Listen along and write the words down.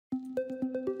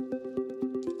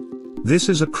This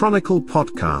is a Chronicle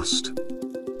podcast,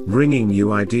 bringing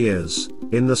you ideas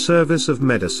in the service of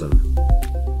medicine.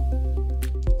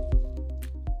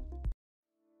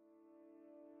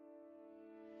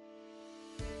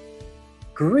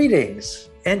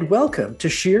 Greetings and welcome to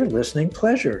Shear Listening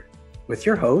Pleasure with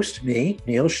your host, me,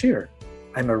 Neil Shear.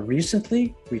 I'm a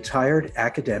recently retired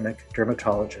academic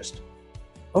dermatologist.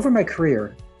 Over my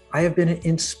career, I have been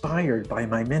inspired by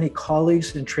my many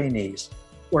colleagues and trainees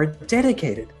who are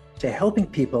dedicated to helping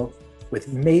people with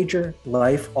major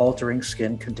life-altering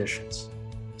skin conditions.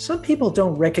 Some people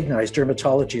don't recognize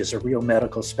dermatology as a real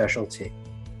medical specialty.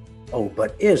 Oh,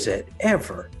 but is it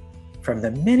ever? From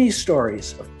the many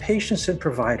stories of patients and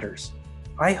providers,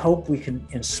 I hope we can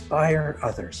inspire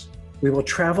others. We will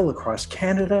travel across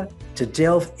Canada to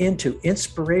delve into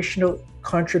inspirational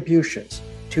contributions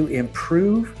to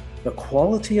improve the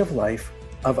quality of life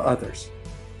of others.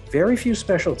 Very few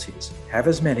specialties have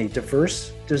as many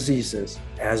diverse diseases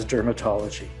as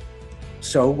dermatology.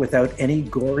 So without any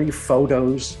gory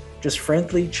photos, just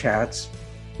friendly chats,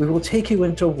 we will take you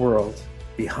into a world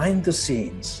behind the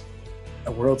scenes,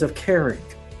 a world of caring,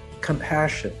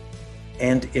 compassion,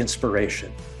 and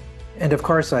inspiration. And of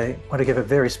course, I want to give a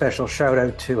very special shout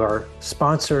out to our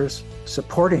sponsors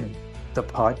supporting the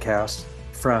podcast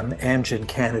from Amgen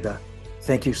Canada.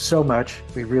 Thank you so much.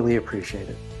 We really appreciate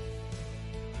it.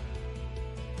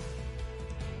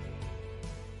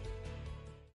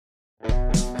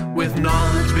 With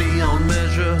knowledge beyond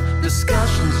measure,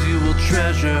 discussions you will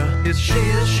treasure. It's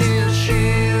sheer, sheer,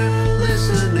 sheer,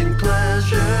 listening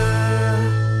pleasure.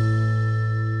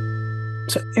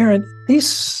 So Erin, these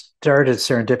started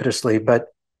serendipitously, but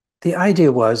the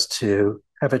idea was to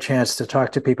have a chance to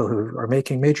talk to people who are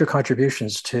making major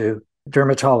contributions to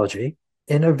dermatology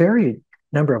in a very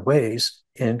number of ways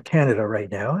in Canada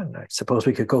right now. And I suppose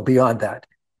we could go beyond that.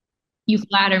 You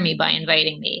flatter me by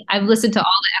inviting me. I've listened to all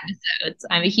the episodes.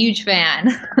 I'm a huge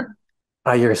fan.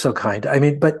 You're so kind.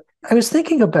 But I was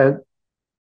thinking about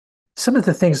some of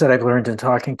the things that I've learned in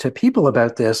talking to people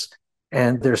about this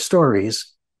and their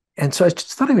stories. And so I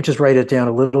just thought I would just write it down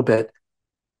a little bit.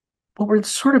 What we're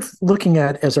sort of looking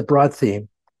at as a broad theme,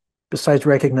 besides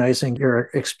recognizing your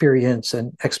experience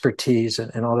and expertise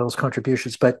and all those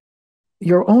contributions, but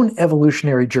your own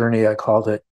evolutionary journey, I called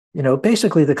it.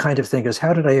 Basically the kind of thing is,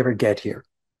 how did I ever get here?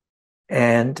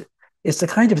 And it's the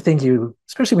kind of thing you,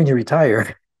 especially when you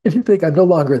retire, if you think I'm no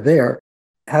longer there,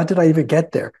 how did I even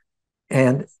get there?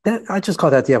 And that, I just call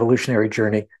that the evolutionary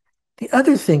journey. The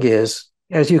other thing is,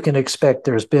 as you can expect,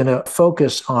 there's been a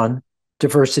focus on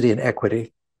diversity and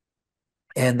equity.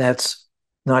 And that's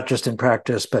not just in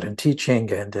practice, but in teaching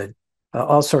and in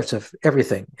all sorts of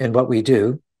everything in what we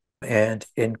do, and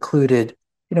included,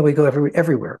 we go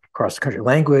everywhere across the country,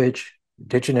 language,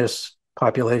 indigenous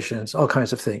populations, all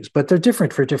kinds of things, but they're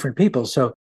different for different people.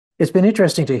 So it's been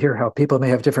interesting to hear how people may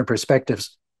have different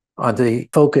perspectives on the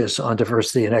focus on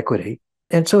diversity and equity.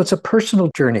 And so it's a personal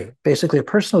journey, basically a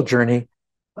personal journey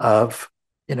of,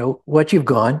 what you've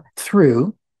gone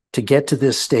through to get to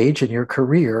this stage in your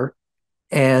career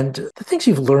and the things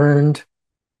you've learned,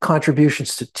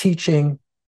 contributions to teaching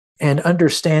and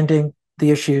understanding the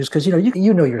issues, because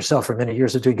you know yourself from many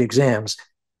years of doing exams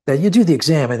that you do the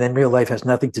exam and then real life has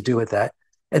nothing to do with that.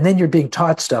 And then you're being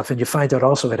taught stuff and you find out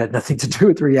also it had nothing to do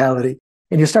with reality.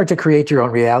 And you start to create your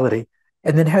own reality.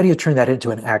 And then how do you turn that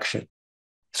into an action?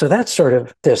 So that's sort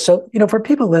of this. So, for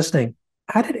people listening,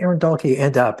 how did Erin Dahlke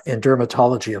end up in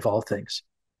dermatology of all things?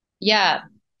 Yeah,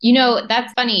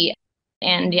 that's funny.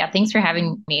 And yeah, thanks for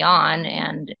having me on.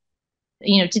 And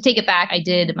to take it back, I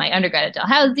did my undergrad at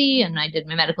Dalhousie and I did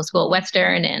my medical school at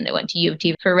Western and I went to U of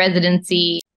T for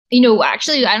residency.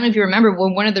 Actually, I don't know if you remember,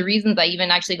 one of the reasons I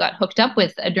even actually got hooked up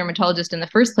with a dermatologist in the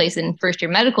first place in first year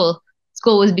medical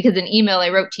school was because an email I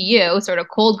wrote to you, sort of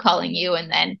cold calling you, and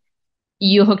then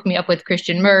you hooked me up with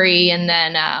Christian Murray, and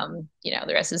then,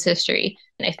 the rest is history.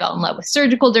 And I fell in love with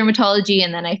surgical dermatology,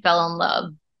 and then I fell in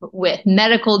love with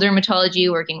medical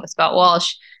dermatology, working with Scott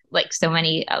Walsh, like so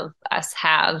many of us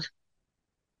have.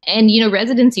 And,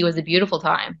 residency was a beautiful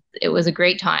time. It was a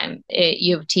great time at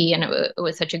U of T, and it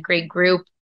was such a great group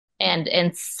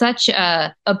and such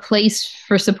a place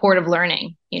for supportive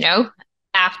learning.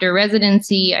 After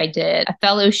residency, I did a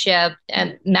fellowship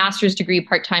and master's degree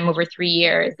part-time over 3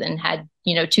 years and had,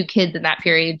 2 kids in that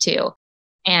period too.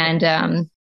 And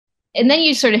then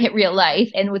you sort of hit real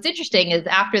life. And what's interesting is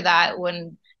after that,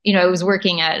 when, I was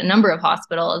working at a number of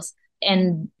hospitals,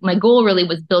 and my goal really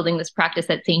was building this practice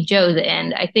at St. Joe's.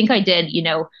 And I think I did,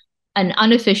 an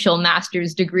unofficial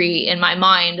master's degree in my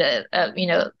mind,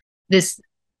 this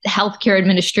healthcare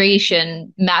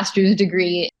administration master's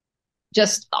degree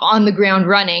just on the ground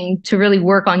running to really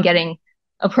work on getting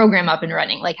a program up and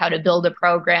running, like how to build a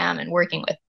program and working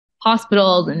with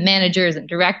hospitals and managers and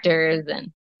directors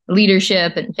and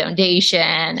leadership and foundation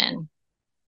and,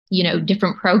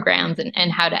 different programs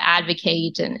and how to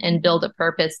advocate and build a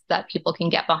purpose that people can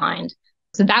get behind.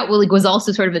 So that really was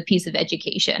also sort of a piece of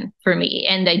education for me.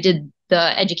 And I did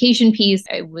the education piece.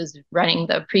 I was running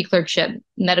the pre-clerkship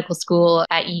medical school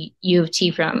at U of T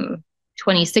from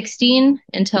 2016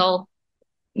 until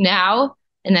now.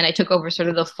 And then I took over sort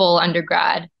of the full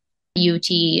undergrad U of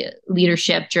T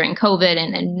leadership during COVID.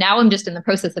 And now I'm just in the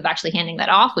process of actually handing that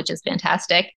off, which is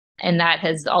fantastic. And that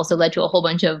has also led to a whole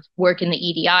bunch of work in the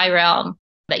EDI realm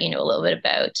that you know a little bit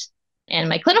about. And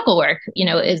my clinical work,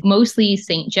 is mostly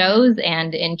St. Joe's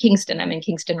and in Kingston. I'm in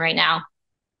Kingston right now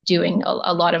doing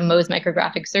a lot of Mohs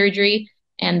micrographic surgery.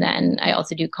 And then I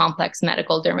also do complex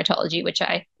medical dermatology, which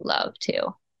I love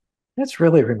too. That's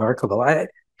really remarkable.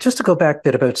 Just to go back a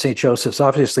bit about St. Joseph's,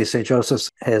 obviously St. Joseph's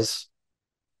is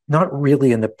not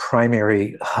really in the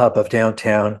primary hub of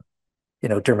downtown,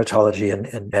 dermatology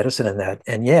and medicine and that,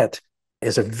 and yet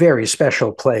is a very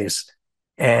special place.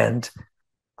 And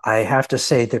I have to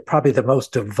say that probably the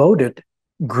most devoted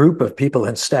group of people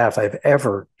and staff I've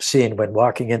ever seen when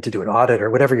walking in to do an audit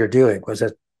or whatever you're doing was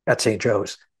at St.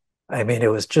 Joe's. I mean, it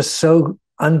was just so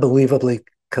unbelievably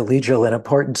collegial and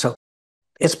important. So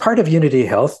it's part of Unity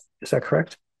Health. Is that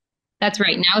correct? That's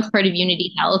right. Now it's part of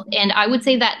Unity Health. And I would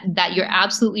say that you're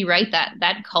absolutely right,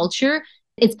 that culture,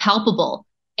 it's palpable.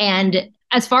 And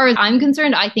as far as I'm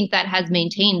concerned, I think that has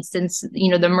maintained since,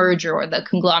 the merger or the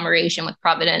conglomeration with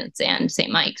Providence and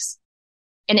St. Mike's.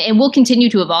 And it will continue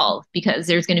to evolve because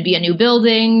there's going to be a new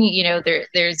building,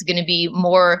 there's going to be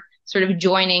more sort of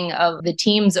joining of the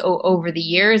teams over the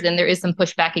years. And there is some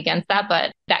pushback against that,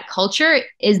 but that culture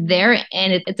is there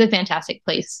and it's a fantastic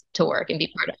place to work and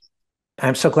be part of.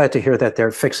 I'm so glad to hear that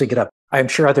they're fixing it up. I'm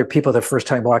sure other people the first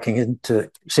time walking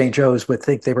into St. Joe's would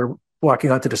think they were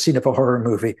walking onto the scene of a horror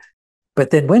movie.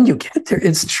 But then when you get there,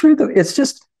 it's true though.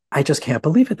 I just can't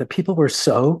believe it. The people were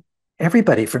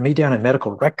everybody from me down in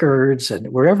medical records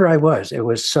and wherever I was, it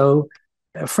was so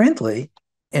friendly.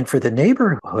 And for the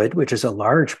neighborhood, which is a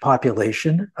large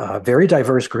population, a very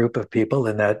diverse group of people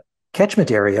in that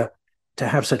catchment area, to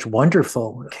have such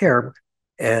wonderful care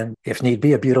and, if need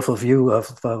be, a beautiful view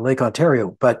of Lake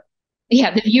Ontario. But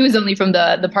yeah, the view is only from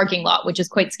the parking lot, which is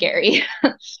quite scary.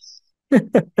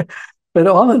 But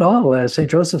all in all, St.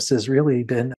 Joseph's has really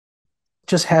been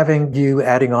just having you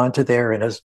adding on to there. And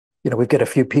as we've got a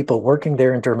few people working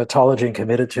there in dermatology and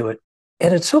committed to it.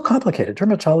 And it's so complicated.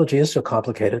 Dermatology is so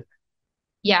complicated.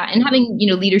 Yeah. And having,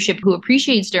 leadership who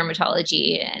appreciates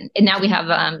dermatology. And now we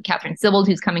have Catherine Sibbald,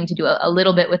 who's coming to do a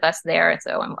little bit with us there.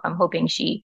 So I'm hoping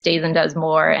she stays and does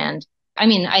more. And I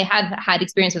mean, I have had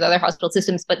experience with other hospital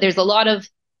systems, but there's a lot of,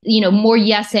 more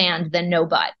yes and than no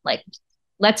but. Like,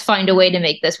 let's find a way to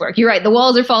make this work. You're right. The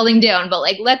walls are falling down, but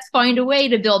let's find a way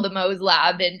to build the Mohs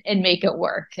lab and make it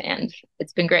work. And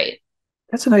it's been great.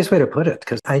 That's a nice way to put it.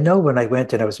 Because I know when I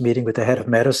went and I was meeting with the head of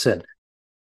medicine,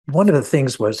 one of the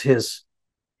things was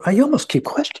I almost keep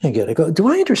questioning it. I go, do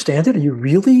I understand it? Are you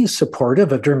really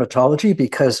supportive of dermatology?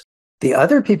 Because the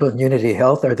other people in Unity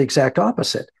Health are the exact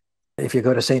opposite. If you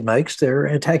go to St. Mike's, they're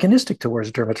antagonistic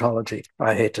towards dermatology.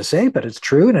 I hate to say, but it's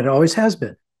true. And it always has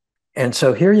been. And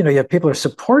so here, you have people who are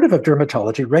supportive of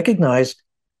dermatology, recognize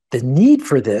the need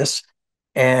for this,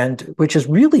 and which is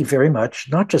really very much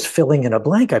not just filling in a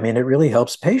blank. I mean, it really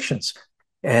helps patients.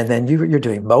 And then you're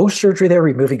doing Mohs surgery there,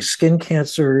 removing skin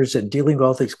cancers and dealing with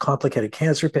all these complicated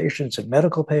cancer patients and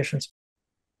medical patients.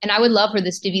 And I would love for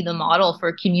this to be the model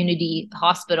for community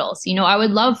hospitals. I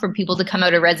would love for people to come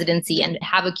out of residency and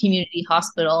have a community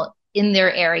hospital in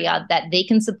their area that they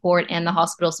can support and the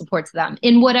hospital supports them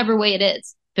in whatever way it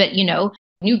is. But,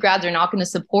 new grads are not going to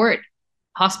support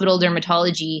hospital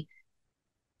dermatology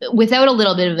without a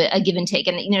little bit of a give and take.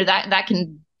 And, that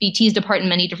can be teased apart in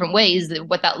many different ways,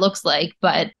 what that looks like.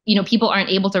 But, people aren't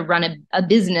able to run a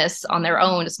business on their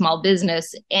own, a small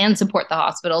business, and support the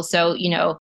hospital. So,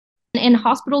 and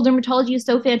hospital dermatology is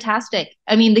so fantastic.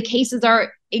 I mean, the cases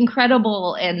are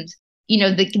incredible. And,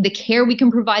 the care we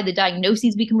can provide, the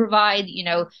diagnoses we can provide,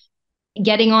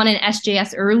 getting on an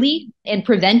SJS early and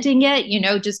preventing it,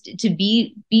 just to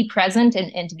be present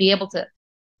and to be able to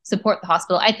support the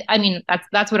hospital. I mean,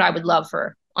 that's what I would love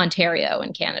for Ontario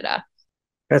and Canada.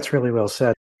 That's really well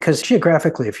said. Because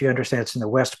geographically, if you understand, it's in the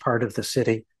west part of the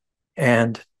city.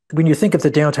 And when you think of the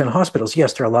downtown hospitals,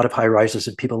 yes, there are a lot of high rises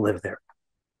and people live there.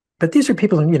 But these are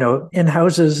people, in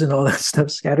houses and all that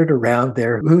stuff scattered around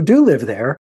there who do live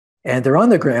there. And they're on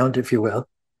the ground, if you will.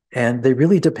 And they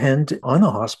really depend on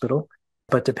the hospital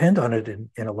but depend on it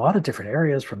in a lot of different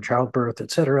areas, from childbirth, et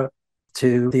cetera,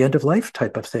 to the end of life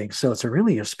type of thing. So it's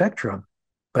really a spectrum,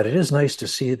 but it is nice to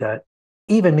see that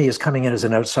even me as coming in as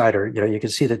an outsider, you can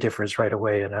see the difference right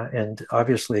away. And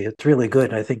obviously it's really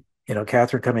good. And I think,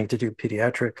 Catherine coming to do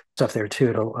pediatric stuff there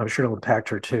too, I'm sure it'll impact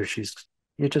her too.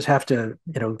 You just have to,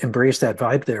 embrace that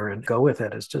vibe there and go with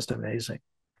it. It's just amazing.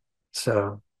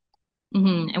 So.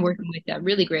 And working with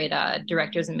really great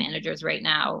directors and managers right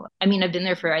now. I mean, I've been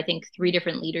there for, I think, 3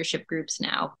 different leadership groups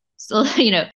now. Still,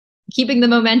 keeping the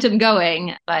momentum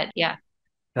going. But yeah.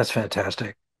 That's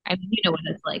fantastic. I mean, you know what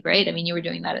it's like, right? I mean, you were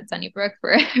doing that at Sunnybrook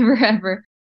forever.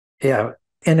 Yeah.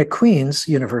 And at Queen's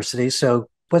University. So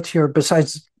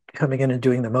besides coming in and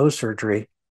doing the Mohs surgery,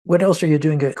 what else are you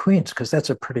doing at Queen's? Because that's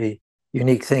a pretty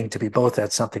unique thing to be both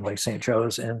at something like St.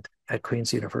 Joe's and at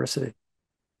Queen's University.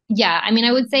 Yeah. I mean,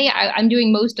 I would say I'm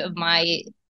doing most of my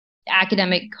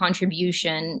academic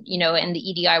contribution, and the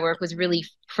EDI work was really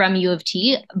from U of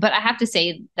T. But I have to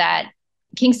say that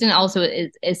Kingston also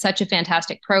is such a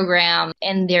fantastic program,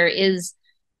 and there is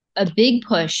a big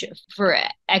push for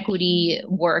equity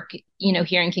work,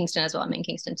 here in Kingston as well. I'm in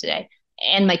Kingston today.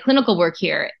 And my clinical work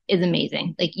here is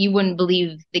amazing. Like, you wouldn't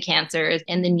believe the cancers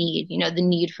and the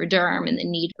need for derm and the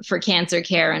need for cancer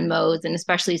care and Mohs, and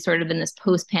especially sort of in this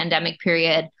post-pandemic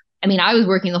period. I mean, I was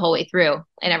working the whole way through.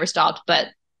 I never stopped, but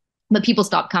people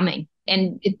stopped coming.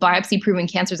 And if biopsy-proven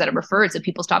cancers that are referred, so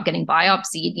people stopped getting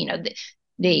biopsied.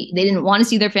 They didn't want to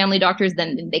see their family doctors.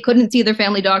 Then they couldn't see their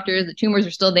family doctors. The tumors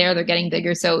are still there. They're getting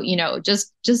bigger. So,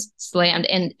 just slammed.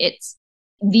 And it's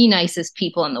the nicest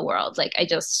people in the world. Like,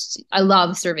 I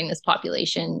love serving this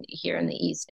population here in the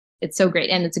East. It's so great.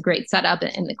 And it's a great setup,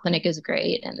 and the clinic is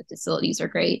great, and the facilities are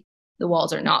great. The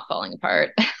walls are not falling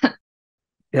apart.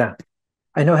 Yeah.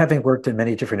 I know, having worked in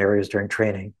many different areas during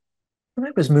training, when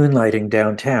I was moonlighting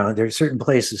downtown, there are certain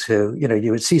places who,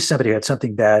 you would see somebody who had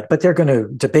something bad, but they're going to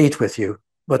debate with you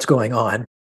what's going on.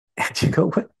 And you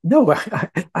go, what? No,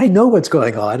 I know what's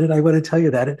going on, and I want to tell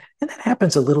you that. And that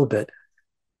happens a little bit.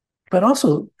 But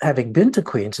also, having been to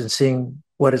Queens and seeing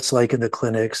what it's like in the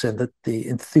clinics, and the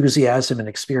enthusiasm and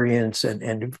experience,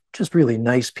 and just really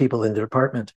nice people in the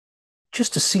department,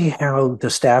 just to see how the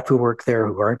staff who work there,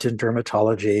 who aren't in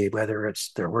dermatology, whether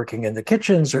it's they're working in the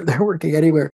kitchens or they're working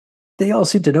anywhere, they all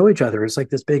seem to know each other. It's like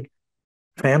this big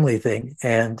family thing.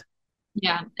 And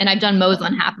yeah, and I've done Mohs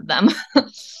on half of them.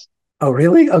 Oh,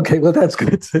 really? Okay, well, that's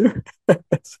good too.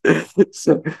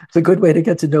 So it's a good way to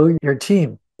get to know your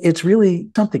team. It's really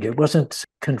something. It wasn't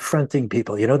confronting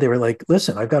people. They were like,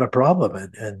 listen, I've got a problem,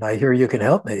 and I hear you can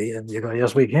help me. And you go,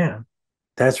 yes, we can.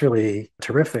 That's really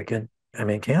terrific. And I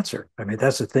mean, cancer. I mean,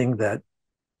 that's the thing that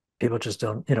people just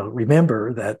don't,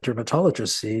 remember, that dermatologists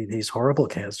see these horrible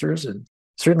cancers. And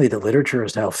certainly the literature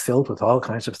is now filled with all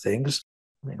kinds of things,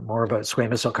 more about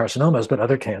squamous cell carcinomas, but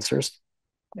other cancers.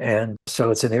 And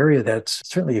so it's an area that's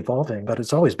certainly evolving, but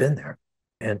it's always been there.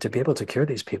 And to be able to cure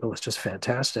these people is just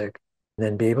fantastic. And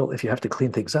then be able, if you have to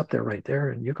clean things up, they're right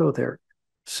there and you go there.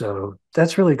 So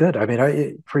that's really good. I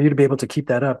mean, for you to be able to keep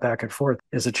that up back and forth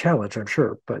is a challenge, I'm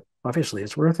sure, but obviously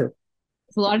it's worth it.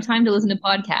 It's a lot of time to listen to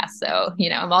podcasts. So,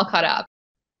 I'm all caught up.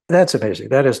 That's amazing.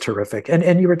 That is terrific.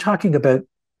 And you were talking about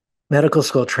medical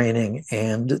school training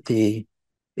and the,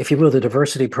 if you will, the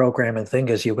diversity program and thing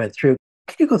as you went through.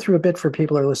 Can you go through a bit for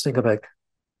people who are listening about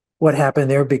what happened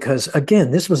there? Because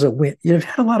again, this was a win. You've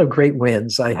had a lot of great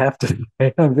wins. I have to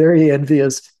say, I'm very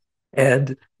envious.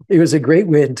 And it was a great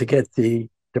win to get the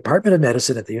Department of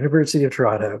Medicine at the University of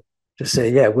Toronto to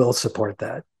say, yeah, we'll support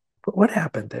that. But what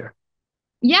happened there?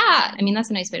 Yeah, I mean, that's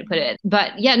a nice way to put it.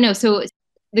 But yeah, no, so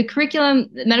the curriculum,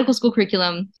 the medical school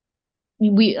curriculum,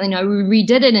 we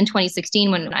redid it in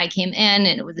 2016 when I came in,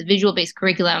 and it was a visual-based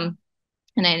curriculum,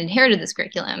 and I inherited this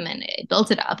curriculum and I built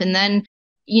it up. And then,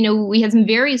 we had some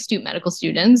very astute medical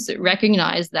students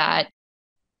recognize that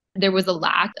there was a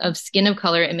lack of skin of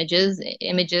color images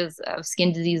of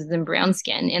skin diseases and brown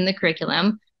skin in the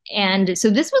curriculum. And so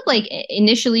this was like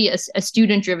initially a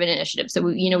student-driven initiative. So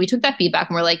we took that feedback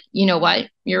and we're like, you know what,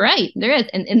 you're right, there is.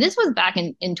 And this was back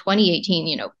in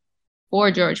 2018,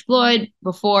 before George Floyd,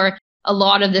 before a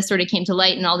lot of this sort of came to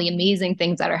light and all the amazing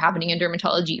things that are happening in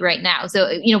dermatology right now. So,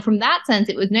 from that sense,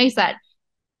 it was nice that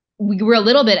we were a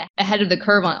little bit ahead of the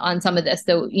curve on some of this.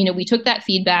 So, we took that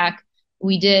feedback.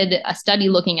 We did a study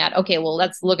looking at, okay, well,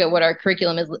 let's look at what our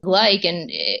curriculum is like. And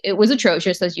it was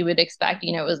atrocious, as you would expect.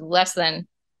 It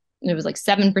was like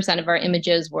 7% of our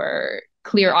images were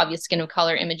clear, obvious skin of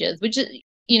color images, which is,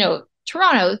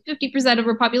 Toronto, 50% of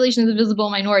our population is a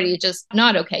visible minority. It's just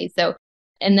not okay. So,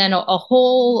 and then a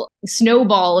whole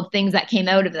snowball of things that came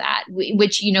out of that,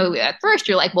 which, at first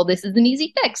you're like, well, this is an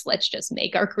easy fix. Let's just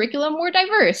make our curriculum more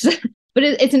diverse. But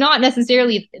it's not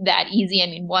necessarily that easy. I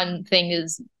mean, one thing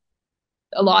is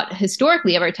a lot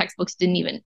historically of our textbooks didn't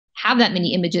even have that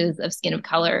many images of skin of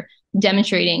color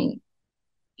demonstrating,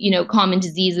 common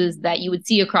diseases that you would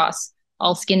see across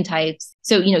all skin types.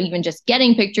 So, even just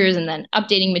getting pictures and then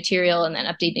updating material and then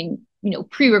updating,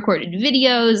 pre-recorded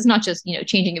videos, not just,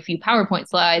 changing a few PowerPoint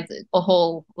slides, a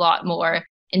whole lot more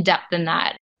in depth than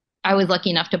that. I was lucky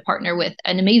enough to partner with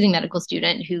an amazing medical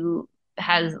student who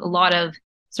has a lot of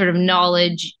sort of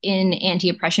knowledge in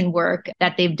anti-oppression work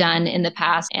that they've done in the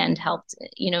past and helped,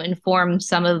 inform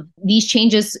some of these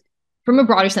changes from a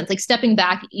broader sense, like stepping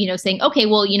back, saying, okay,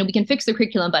 well, we can fix the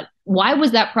curriculum, but why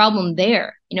was that problem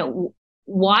there?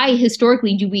 Why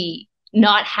historically do we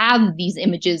not have these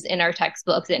images in our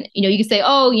textbooks? And, you can say,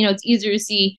 oh, it's easier to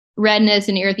see redness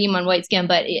and erythema on white skin,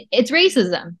 but it's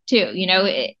racism too,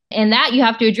 and that you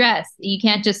have to address. You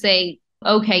can't just say,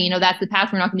 okay, that's the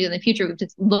past, we're not going to do it in the future. We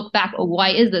just look back, oh, why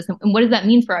is this? And what does that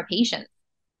mean for our patients?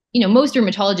 Most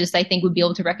dermatologists, I think, would be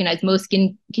able to recognize most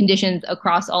skin conditions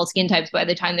across all skin types by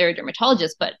the time they're a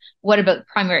dermatologist. But what about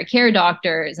primary care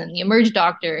doctors and the emerge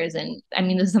doctors? And I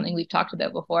mean, this is something we've talked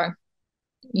about before.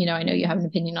 I know you have an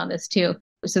opinion on this too.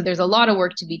 So there's a lot of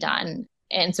work to be done.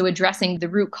 And so addressing the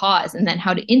root cause and then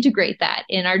how to integrate that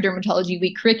in our dermatology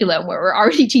week curriculum, where we're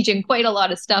already teaching quite a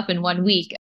lot of stuff in 1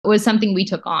 week, was something we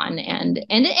took on. And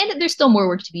there's still more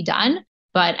work to be done,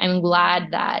 but I'm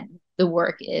glad that the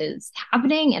work is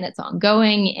happening and it's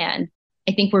ongoing. And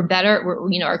I think we're better.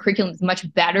 Our curriculum is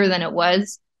much better than it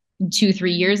was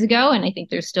 2-3 years ago. And I think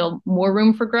there's still more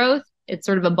room for growth. It's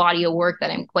sort of a body of work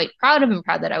that I'm quite proud of and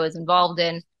proud that I was involved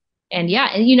in. And yeah,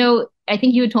 and I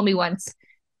think you had told me once,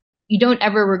 you don't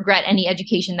ever regret any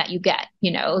education that you get.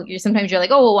 Sometimes you're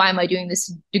like, oh, well, why am I doing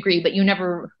this degree? But you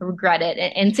never regret it.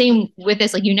 And same with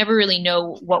this, like you never really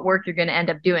know what work you're going to end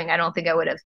up doing. I don't think I would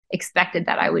have expected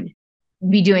that I would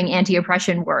be doing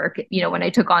anti-oppression work, when I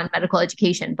took on medical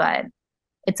education, but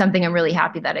it's something I'm really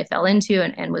happy that I fell into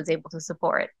and was able to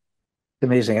support.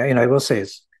 Amazing. I would say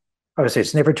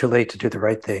it's never too late to do the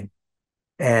right thing.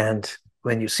 And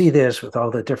when you see this with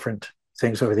all the different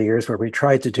things over the years where we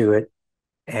tried to do it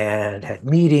and had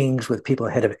meetings with people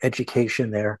head of education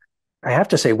there, I have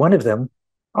to say one of them,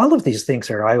 all of these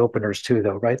things are eye-openers too,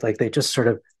 though, right? Like they just sort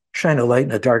of shine a light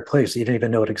in a dark place that you didn't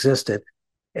even know it existed.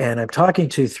 And I'm talking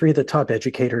to 3 of the top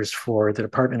educators for the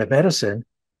Department of Medicine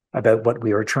about what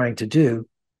we were trying to do.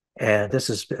 And this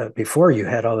is before you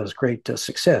had all this great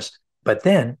success. But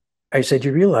then I said,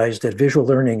 you realize that visual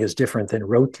learning is different than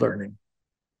rote learning.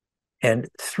 And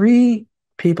 3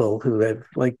 people who have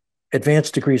like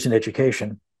advanced degrees in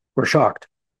education were shocked.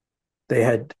 They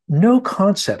had no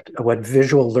concept of what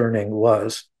visual learning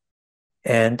was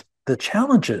and the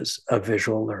challenges of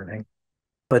visual learning.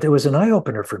 But it was an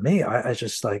eye-opener for me. I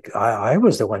just like, I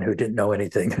was the one who didn't know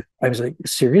anything. I was like,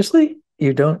 seriously?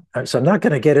 You don't? So I'm not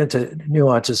going to get into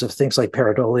nuances of things like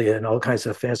pareidolia and all kinds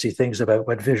of fancy things about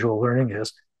what visual learning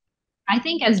is. I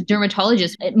think as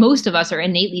dermatologists, most of us are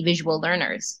innately visual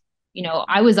learners.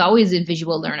 I was always a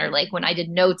visual learner. Like when I did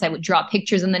notes, I would draw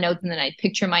pictures in the notes and then I'd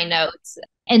picture my notes.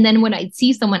 And then when I'd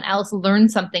see someone else learn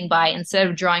something by, instead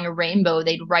of drawing a rainbow,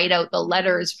 they'd write out the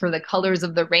letters for the colors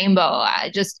of the rainbow.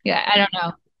 I don't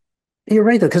know. You're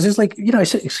right, though, because it's like, I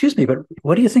said, excuse me, but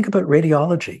what do you think about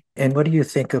radiology? And what do you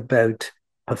think about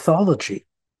pathology?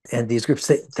 And these groups,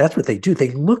 that's what they do.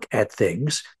 They look at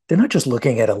things. They're not just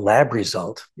looking at a lab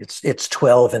result. It's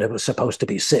 12 and it was supposed to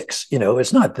be 6.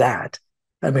 It's not that.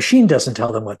 A machine doesn't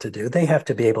tell them what to do. They have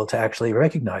to be able to actually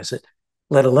recognize it,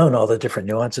 let alone all the different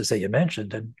nuances that you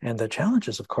mentioned and the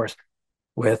challenges, of course,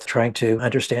 with trying to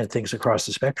understand things across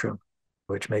the spectrum,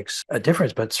 which makes a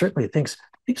difference. But certainly things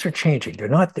are changing.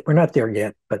 We're not there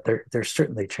yet, but they're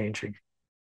certainly changing.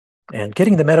 And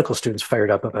getting the medical students fired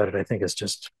up about it, I think, is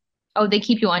just... Oh, they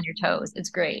keep you on your toes.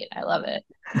 It's great. I love it.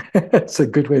 That's a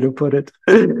good way to put it.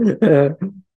 Never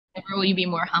will you be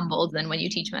more humbled than when you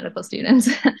teach medical students.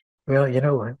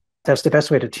 Well, that's the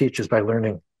best way to teach is by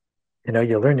learning.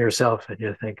 You learn yourself and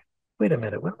you think, wait a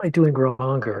minute, what am I doing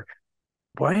wrong? Or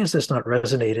why is this not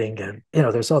resonating? And,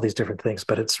 there's all these different things,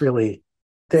 but it's really...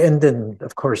 And then,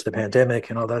 of course, the pandemic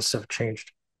and all that stuff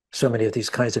changed so many of these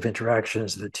kinds of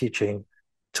interactions, the teaching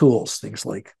tools, things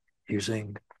like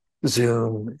using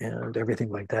Zoom and everything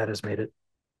like that has made it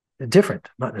different,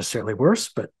 not necessarily worse,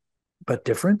 but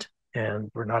different.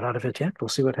 And we're not out of it yet. We'll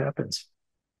see what happens.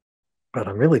 But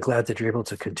I'm really glad that you're able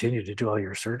to continue to do all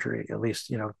your surgery, at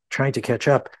least, trying to catch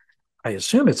up. I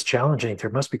assume it's challenging. There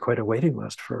must be quite a waiting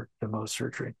list for the Mohs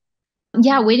surgery.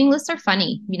 Yeah, waiting lists are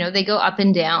funny. They go up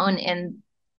and down, and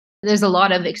there's a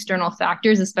lot of external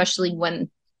factors, especially when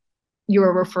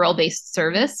you're a referral-based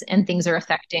service and things are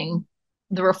affecting,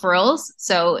 the referrals.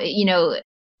 So,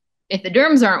 if the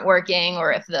derms aren't working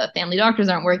or if the family doctors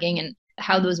aren't working, and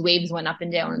how those waves went up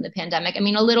and down in the pandemic. I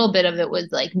mean, a little bit of it was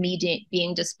like me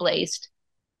being displaced.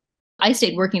 I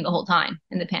stayed working the whole time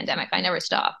in the pandemic. I never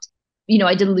stopped.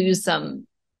 I did lose some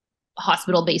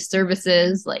hospital-based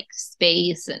services like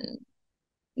space and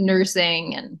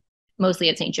nursing, and mostly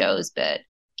at St. Joe's, but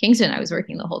Kingston, I was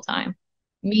working the whole time.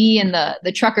 Me and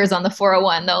the truckers on the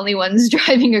 401, the only ones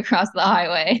driving across the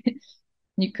highway.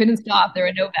 You couldn't stop. There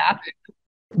were no bathrooms.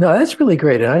 No, that's really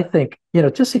great. And I think,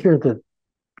 just to hear the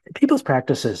people's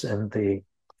practices and the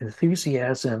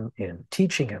enthusiasm in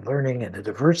teaching and learning and the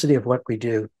diversity of what we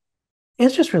do,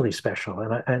 it's just really special.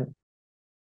 And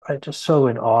I'm just so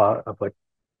in awe of what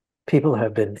people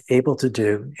have been able to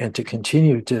do and to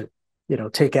continue to,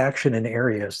 take action in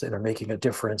areas that are making a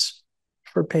difference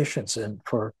for patients and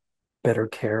for better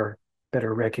care,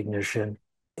 better recognition.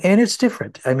 And it's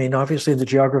different. I mean, obviously the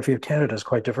geography of Canada is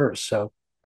quite diverse. So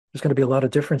there's going to be a lot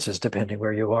of differences depending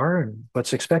where you are and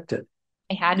what's expected.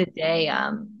 I had a day,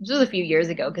 this was a few years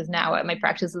ago, because now my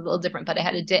practice is a little different, but I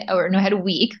had a day, I had a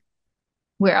week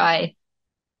where I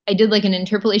did like an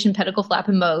interpolation pedicle flap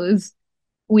in Mohs.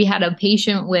 We had a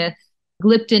patient with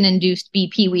gliptin-induced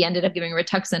BP. We ended up giving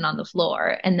Rituxan on the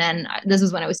floor. And then this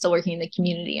was when I was still working in the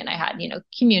community, and I had,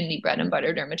 community bread and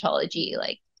butter dermatology,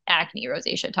 like acne,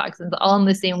 rosacea, toxins, all in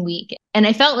the same week. And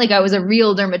I felt like I was a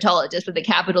real dermatologist with a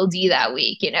capital D that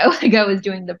week, like I was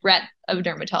doing the breadth of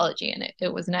dermatology, and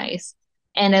it was nice.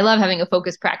 And I love having a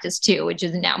focused practice too, which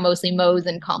is now mostly Mohs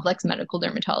and complex medical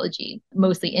dermatology,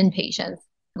 mostly inpatients,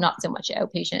 not so much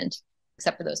outpatient,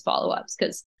 except for those follow-ups,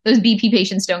 because those BP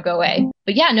patients don't go away.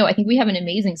 But yeah, no, I think we have an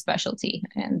amazing specialty,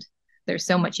 and there's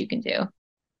so much you can do.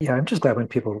 Yeah, I'm just glad when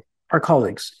people, our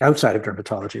colleagues outside of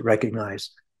dermatology,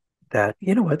 recognize that,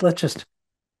 what, let's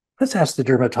ask the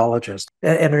dermatologist.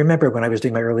 And I remember when I was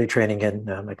doing my early training in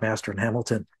McMaster in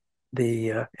Hamilton,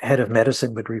 the head of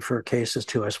medicine would refer cases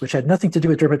to us, which had nothing to do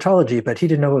with dermatology, but he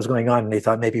didn't know what was going on, and he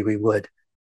thought maybe we would,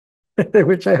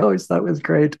 which I always thought was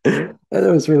great. That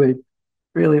was really,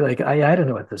 really like, I don't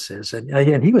know what this is.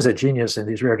 And he was a genius in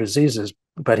these rare diseases,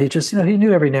 but he just, he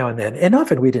knew every now and then. And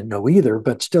often we didn't know either,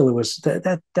 but still it was,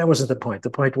 that wasn't the point. The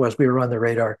point was we were on the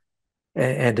radar,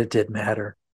 and it did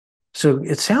matter. So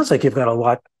it sounds like you've got a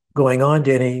lot going on.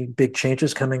 Do any big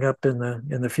changes coming up in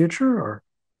the future, or?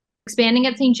 Expanding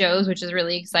at St. Joe's, which is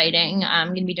really exciting. I'm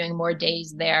going to be doing more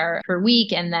days there per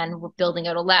week, and then we're building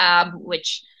out a lab,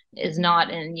 which is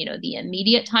not in, the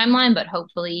immediate timeline, but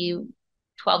hopefully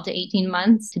 12 to 18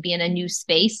 months to be in a new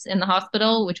space in the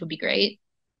hospital, which will be great.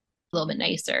 A little bit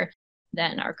nicer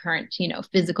than our current,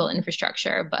 physical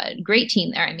infrastructure, but great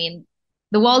team there. I mean,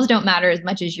 the walls don't matter as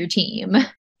much as your team.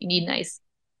 You need nice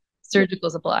surgical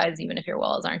supplies, even if your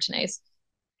walls aren't nice.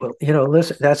 Well,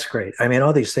 listen, that's great. I mean,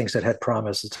 all these things that had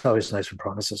promise, it's always nice when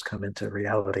promises come into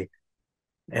reality.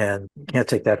 And you can't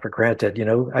take that for granted.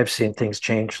 I've seen things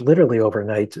change literally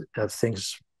overnight of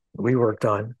things we worked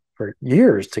on for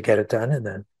years to get it done. And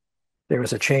then there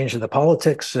was a change in the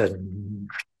politics, and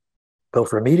go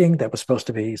for a meeting that was supposed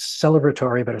to be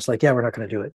celebratory, but it's like, yeah, we're not going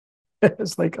to do it.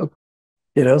 It's like, oh,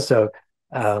 so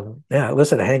yeah,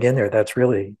 listen, hang in there. That's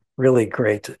really, really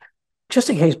great. Just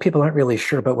in case people aren't really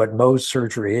sure about what Mohs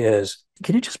surgery is,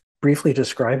 can you just briefly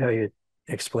describe how you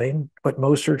explain what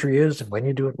Mohs surgery is and when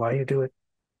you do it, why you do it?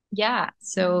 Yeah,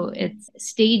 so it's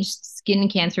staged skin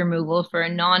cancer removal for a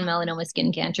non-melanoma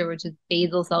skin cancer, which is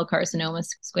basal cell carcinoma,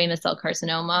 squamous cell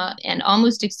carcinoma, and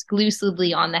almost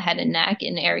exclusively on the head and neck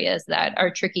in areas that are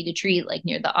tricky to treat, like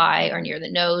near the eye or near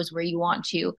the nose, where you want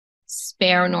to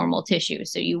spare normal tissue.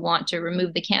 So you want to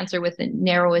remove the cancer with the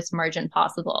narrowest margin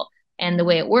possible. And the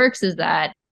way it works is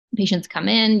that patients come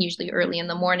in, usually early in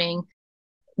the morning,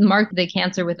 mark the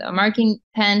cancer with a marking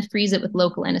pen, freeze it with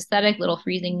local anesthetic, little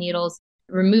freezing needles,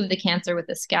 remove the cancer with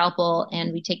a scalpel,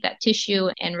 and we take that tissue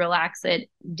and relax it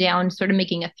down, sort of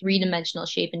making a three-dimensional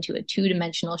shape into a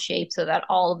two-dimensional shape so that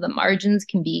all of the margins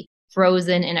can be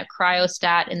frozen in a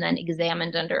cryostat and then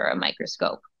examined under a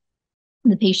microscope.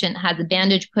 The patient has a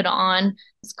bandage put on.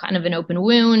 It's kind of an open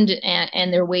wound,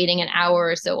 and they're waiting an hour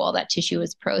or so while that tissue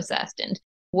is processed. And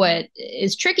what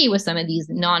is tricky with some of these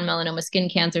non-melanoma skin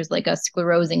cancers, like a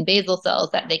sclerosing basal cells,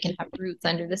 that they can have roots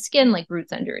under the skin, like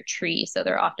roots under a tree. So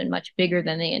they're often much bigger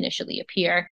than they initially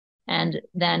appear. And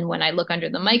then when I look under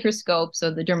the microscope,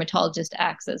 so the dermatologist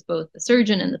acts as both the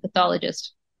surgeon and the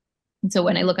pathologist. And so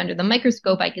when I look under the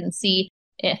microscope, I can see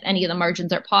if any of the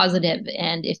margins are positive.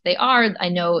 And if they are, I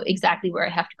know exactly where I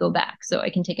have to go back. So I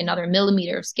can take another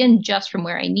millimeter of skin just from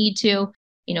where I need to.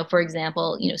 For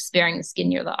example, sparing the skin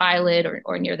near the eyelid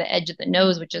or near the edge of the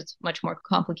nose, which is much more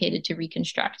complicated to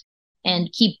reconstruct.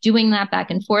 and keep doing that back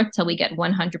and forth till we get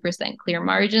 100% clear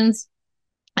margins.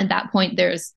 At that point,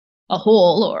 there's a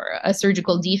hole or a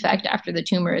surgical defect after the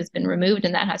tumor has been removed,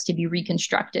 and that has to be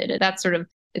reconstructed. That's sort of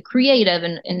the creative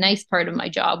and nice part of my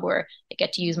job, where I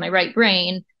get to use my right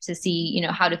brain to see,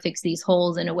 how to fix these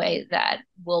holes in a way that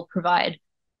will provide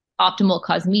optimal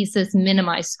cosmesis,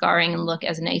 minimize scarring, and look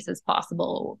as nice as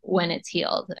possible when it's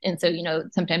healed. And so,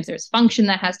 sometimes there's function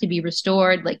that has to be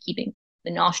restored, like keeping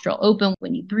the nostril open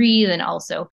when you breathe, and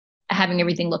also having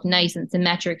everything look nice and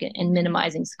symmetric, and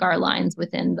minimizing scar lines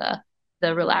within the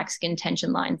relaxed skin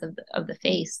tension lines of the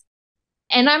face.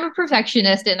 And I'm a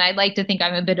perfectionist, and I like to think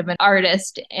I'm a bit of an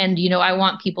artist. And, I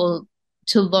want people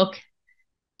to look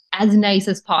as nice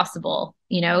as possible,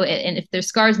 and if their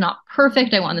scar is not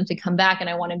perfect, I want them to come back and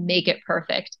I want to make it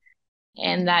perfect.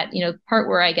 And that, part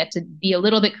where I get to be a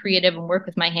little bit creative and work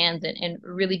with my hands and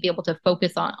really be able to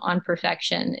focus on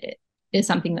perfection is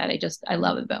something that I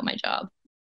love about my job.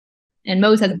 And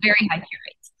Mohs has very high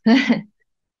cure rates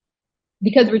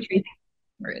because we're treating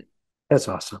roots. That's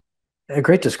awesome. A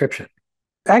great description.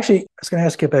 Actually, I was going to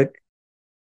ask you about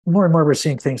more and more we're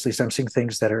seeing things, at least I'm seeing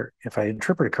things that are, if I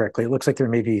interpret it correctly, it looks like there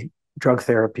may be drug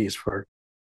therapies for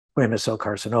squamous cell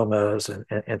carcinomas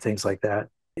and things like that.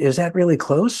 Is that really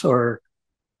close, or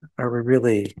are we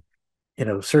really,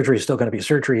 surgery is still going to be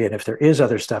surgery, and if there is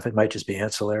other stuff, it might just be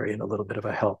ancillary and a little bit of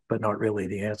a help, but not really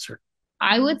the answer?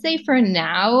 I would say for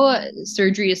now,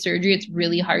 surgery is surgery. It's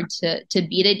really hard to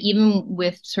beat it, even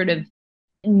with sort of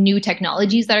new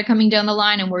technologies that are coming down the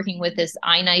line. I'm working with this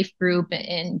iKnife group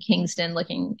in Kingston,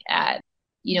 looking at,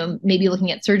 maybe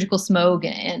looking at surgical smoke,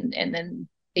 and then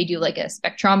they do like a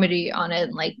spectrometry on it,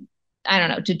 and like, I don't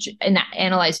know, to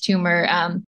analyze tumor.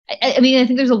 I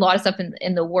think there's a lot of stuff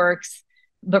in the works,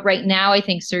 but right now I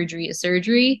think surgery is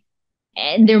surgery.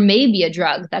 And there may be a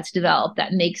drug that's developed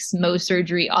that makes Mohs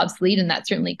surgery obsolete, and that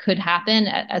certainly could happen.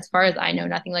 As far as I know,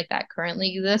 nothing like that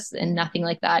currently exists, and nothing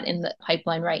like that in the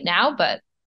pipeline right now. But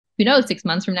who knows, 6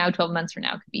 months from now, 12 months from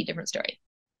now, could be a different story.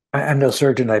 I'm no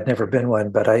surgeon. I've never been one,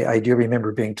 but I do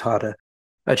remember being taught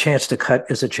a chance to cut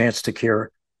is a chance to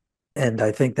cure. And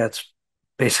I think that's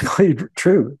basically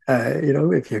true.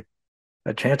 If you,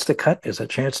 a chance to cut is a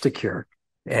chance to cure.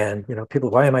 And, people,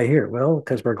 why am I here? Well,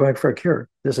 because we're going for a cure.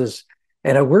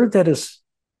 And a word that is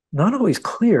not always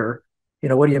clear,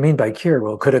 what do you mean by cure?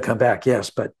 Well, could it come back?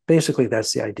 Yes. But basically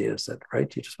that's the idea, is that,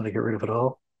 right? You just want to get rid of it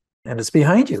all, and it's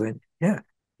behind you. And yeah.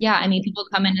 Yeah. People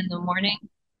come in the morning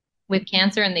with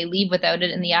cancer and they leave without it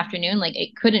in the afternoon. Like,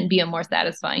 it couldn't be a more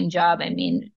satisfying job.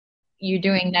 You're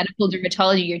doing medical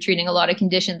dermatology, you're treating a lot of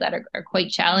conditions that are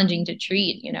quite challenging to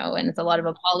treat, and it's a lot of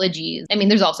apologies.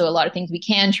 There's also a lot of things we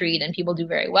can treat and people do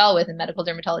very well with in medical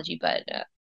dermatology, but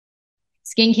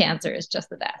skin cancer is just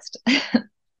the best.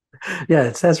 Yeah,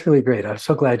 that's really great. I'm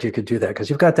so glad you could do that, because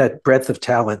you've got that breadth of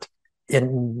talent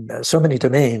in so many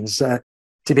domains, to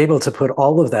be able to put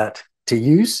all of that to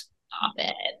use. Stop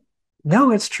it.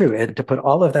 No, it's true. And to put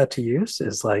all of that to use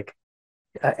is like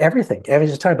everything. I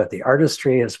was just talking about the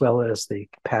artistry as well as the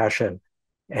passion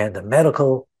and the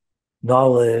medical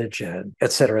knowledge and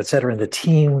et cetera, and the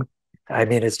team.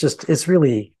 It's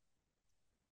really,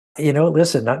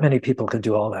 listen, not many people can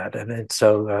do all that.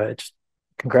 So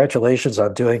congratulations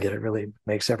on doing it. It really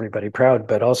makes everybody proud,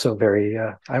 but also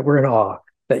we're in awe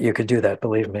that you could do that.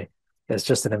 Believe me, it's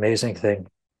just an amazing thing.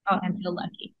 Oh, I feel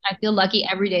lucky. I feel lucky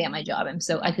every day at my job.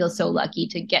 I feel so lucky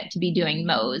to get to be doing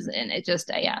Mohs, and it just,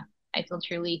 I feel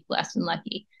truly blessed and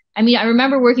lucky. I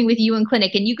remember working with you in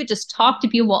clinic, and you could just talk to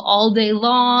people all day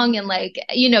long and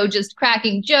just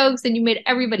cracking jokes, and you made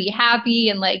everybody happy.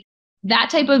 And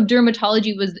that type of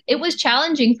dermatology was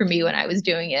challenging for me when I was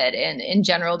doing it in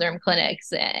general derm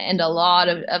clinics, and a lot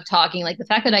of talking, like the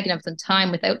fact that I can have some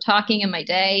time without talking in my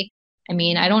day.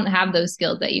 I don't have those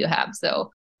skills that you have.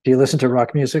 So do you listen to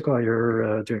rock music while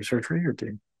you're doing surgery, or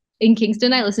in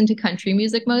Kingston, I listen to country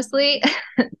music mostly.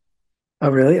 Oh,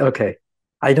 really? Okay.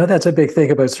 I know that's a big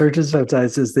thing about surgeons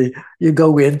sometimes, is you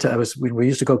go into, when we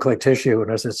used to go collect tissue when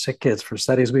I was at sick kids for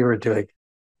studies we were doing,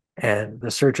 and the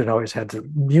surgeon always had the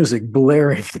music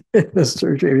blaring in the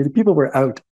surgery. People were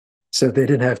out, so they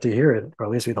didn't have to hear it, or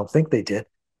at least we don't think they did.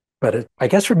 But I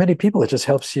guess for many people, it just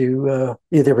helps you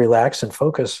either relax and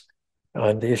focus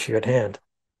on the issue at hand.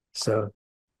 So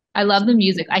I love the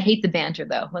music. I hate the banter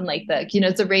though. When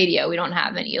it's a radio, we don't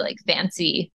have any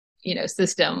fancy,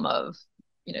 system of,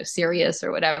 Sirius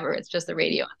or whatever. It's just the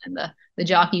radio, and the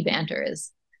jockey banter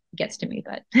gets to me,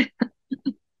 but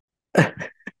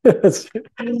it's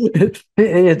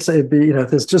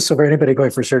just so for anybody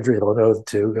going for surgery, they'll know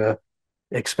to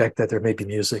expect that there may be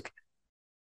music.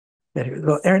 Anyway,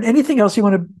 well, Erin, anything else you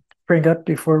want to bring up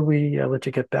before we let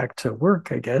you get back to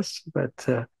work, I guess? But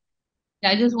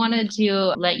I just wanted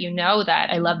to let you know that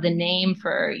I love the name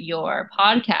for your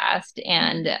podcast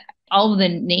and all of the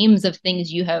names of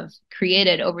things you have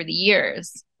created over the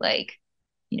years, like,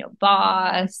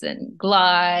 Boss and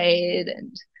Glide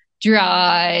and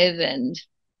Drive and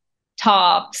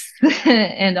Tops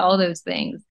and all those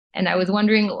things. And I was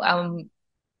wondering,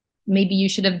 maybe you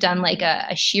should have done like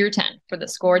a shear 10 for the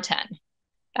score 10.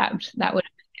 That would.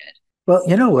 Well,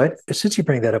 you know what? Since you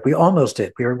bring that up, we almost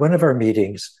did. We were at one of our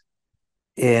meetings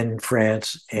in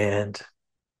France, and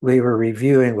we were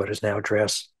reviewing what is now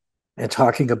dress and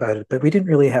talking about it, but we didn't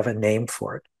really have a name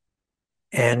for it.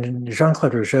 And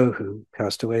Jean-Claude Rougeau, who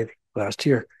passed away last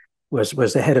year, was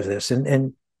the head of this,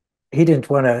 and he didn't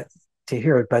want to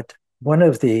hear it. But one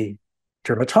of the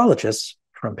dermatologists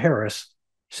from Paris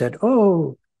said,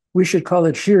 "Oh, we should call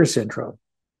it Shear syndrome."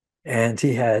 And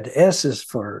he had S's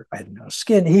for, I don't know,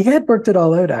 skin. He had worked it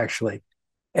all out, actually.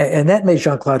 And that made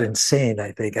Jean-Claude insane,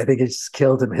 I think. I think it just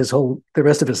killed him. The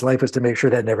rest of his life was to make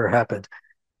sure that never happened.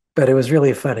 But it was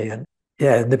really funny. And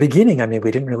yeah, in the beginning, I mean,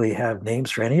 we didn't really have names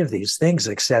for any of these things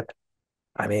except,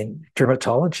 I mean,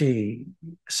 dermatology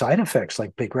side effects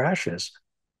like big rashes.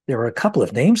 There were a couple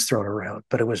of names thrown around,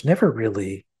 but it was never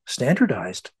really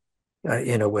standardized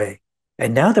in a way.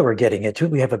 And now that we're getting into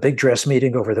it, we have a big dress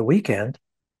meeting over the weekend.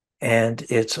 And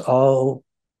it's all,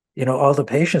 all the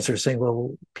patients are saying,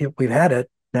 well, we've had it.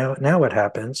 Now what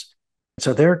happens?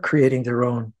 So they're creating their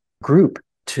own group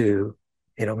to,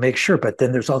 make sure. But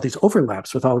then there's all these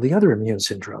overlaps with all the other immune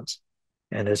syndromes.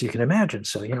 And as you can imagine,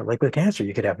 so, like with cancer,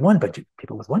 you could have one, but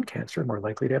people with one cancer are more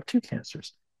likely to have two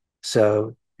cancers.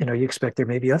 So, you expect there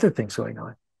may be other things going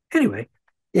on. Anyway,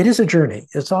 it is a journey.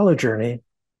 It's all a journey.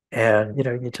 And,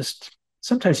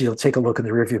 sometimes you'll take a look in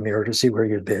the rearview mirror to see where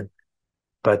you've been.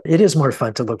 But it is more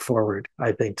fun to look forward,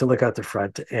 I think, to look out the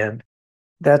front. And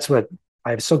that's what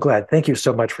I'm so glad. Thank you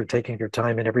so much for taking your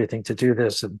time and everything to do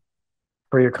this and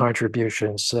for your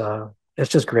contributions. It's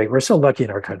just great. We're so lucky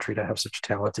in our country to have such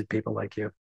talented people like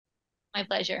you. My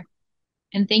pleasure.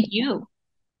 And thank you.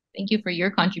 Thank you for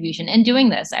your contribution and doing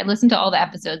this. I listened to all the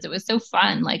episodes. It was so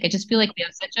fun. Like, I just feel like we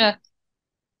have such a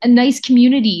nice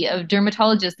community of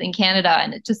dermatologists in Canada.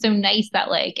 And it's just so nice that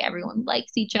like everyone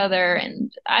likes each other.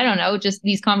 And I don't know, just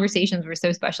these conversations were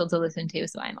so special to listen to.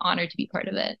 So I'm honored to be part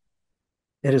of it.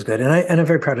 It is good. And I'm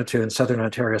very proud of too in Southern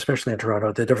Ontario, especially in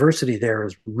Toronto. The diversity there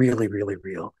is really, really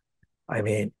real. I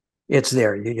mean, it's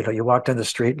there. You walk down the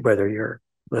street, whether you're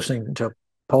listening to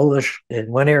Polish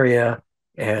in one area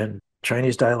and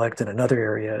Chinese dialect in another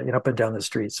area, up and down the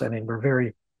streets. I mean,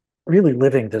 we're really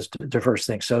living this diverse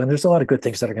thing. So, and there's a lot of good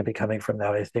things that are going to be coming from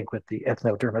that, I think, with the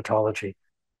ethnodermatology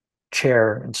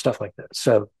chair and stuff like that.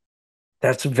 So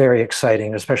that's very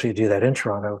exciting, especially to do that in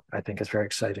Toronto, I think is very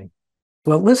exciting.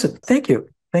 Well, listen, thank you.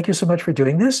 Thank you so much for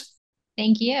doing this.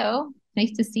 Thank you.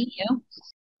 Nice to see you.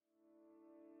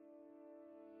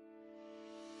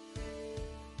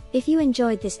 If you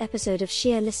enjoyed this episode of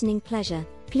Sheer Listening Pleasure,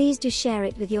 please do share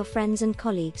it with your friends and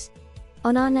colleagues.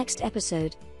 On our next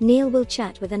episode, Neil will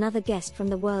chat with another guest from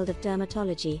the world of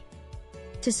dermatology.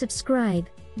 To subscribe,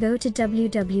 go to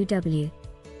www.derm.city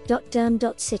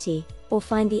or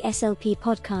find the SLP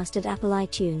podcast at Apple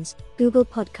iTunes, Google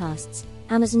Podcasts,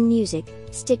 Amazon Music,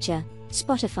 Stitcher,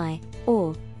 Spotify,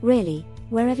 or, really,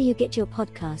 wherever you get your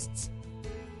podcasts.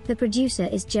 The producer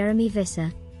is Jeremy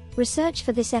Visser. Research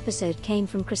for this episode came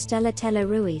from Cristela Tello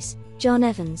Ruiz, John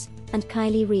Evans, and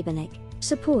Kylie Rebernick.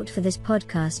 Support for this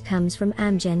podcast comes from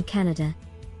Amgen Canada.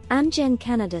 Amgen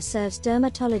Canada serves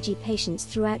dermatology patients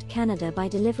throughout Canada by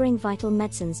delivering vital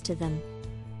medicines to them.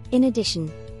 In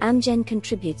addition, Amgen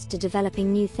contributes to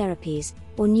developing new therapies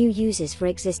or new uses for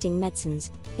existing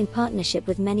medicines, in partnership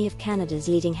with many of Canada's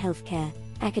leading healthcare,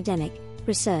 academic,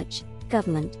 research,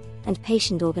 government, and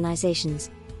patient organizations.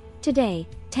 Today,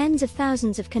 tens of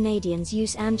thousands of Canadians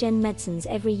use Amgen medicines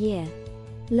every year.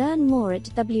 Learn more at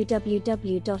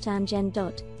www.amgen.ca.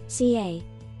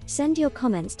 Send your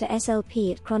comments to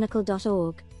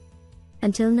slp@chronicle.org.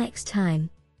 Until next time,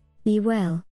 be well.